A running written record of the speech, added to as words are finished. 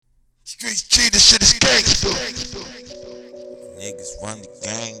Streets G, this shit is gangsta. Niggas run the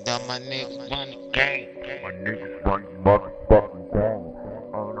gang, down my niggas run the gang. My niggas run the motherfucking game.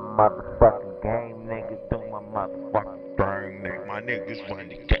 On the motherfucking game, niggas do my motherfucking thing, nigga. My niggas run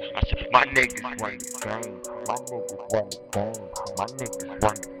the game. I said, my niggas run the game. My niggas run the game. My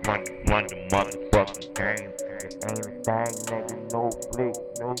niggas run the motherfucking game. It ain't a thing, nigga. No flick,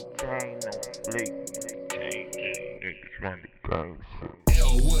 no chain, no flick. Niggas run the game, shit.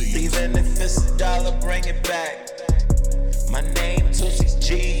 Even if it's $1, bring it back. My name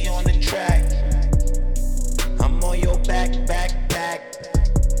 26G on the track. I'm on your back.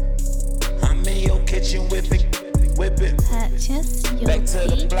 I'm in your kitchen whip it. Purchase your Back to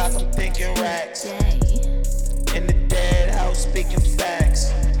the beats block, I'm thinking racks. today. In the dead house, speaking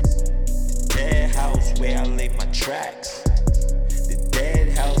facts. The dead house where I lay my tracks. The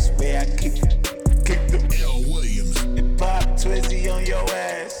dead house where I keep them. LWilliams. And pop Twizzy on your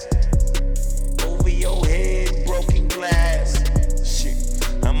ass. Over your head, broken glass. Shit,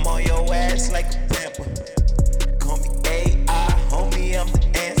 I'm on your ass like a pamper. Call me AI, homie, I'm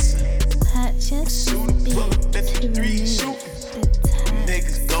the answer. Purchase Shoot a beats bullet, to 53 remove shooting. the tag.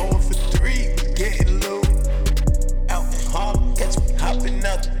 Niggas going for 3, we getting low. Out in Harlem, catch me hopping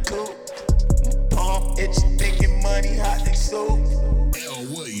out the coupe. Palm itching, thinking money hot, they so.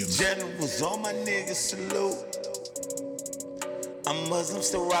 LWilliams. Generals, all my niggas salute. I'm Muslim,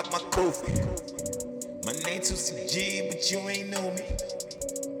 still rock my Kofi. My name 2CG, but you ain't know me.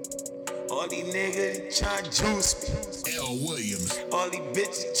 All these niggas they tryna juice me. LWilliams. All these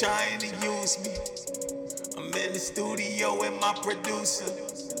bitches trying to use me. I'm in the studio with my producer.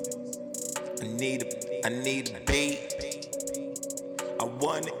 I need a beat. I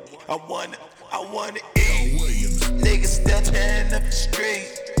want it. LWilliams. Niggas still tearing up the street.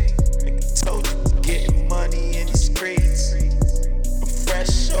 Nigga told you getting money in the streets. I'm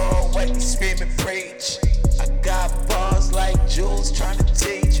fresh, all white, they screaming preach. I got bars like Jules trying to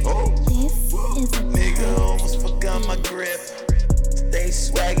teach. Oh, This is a nigga almost forgot my grip. Stay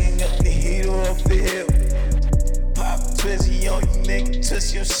swagging up the heat off the hip. Pop Twizzy on you, nigga,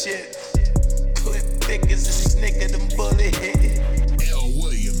 twist your shit. Clip thick as a snicker, them bullet hitting.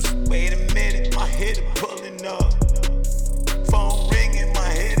 LWilliams. Wait a minute, my hitter pulling up. Phone ringing, my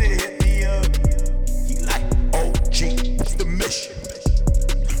hitter hit me up. He like, OG, what's the mission?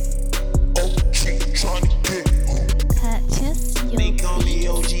 OG, trying to get purchase your They call me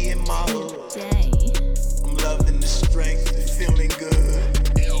OG beats in my hood. today. I'm loving the strength and feeling good.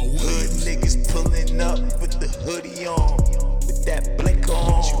 Hood LWilliams. niggas pulling up with the hoodie on. With that blink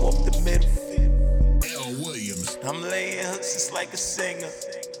on, you off the middle. LWilliams. I'm laying hooks just like a singer.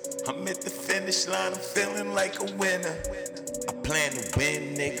 I'm at the finish line, I'm feeling like a winner. I plan to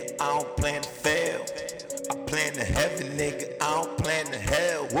win, nigga, I don't plan to fail. I plan to heaven, nigga, I don't plan to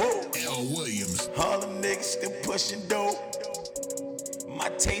hell. Whoa, LWilliams. all them niggas still pushing dope. My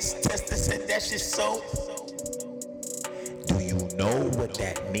taste tester said that shit so. Do you know what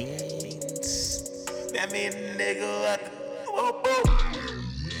that means? That mean nigga, oh,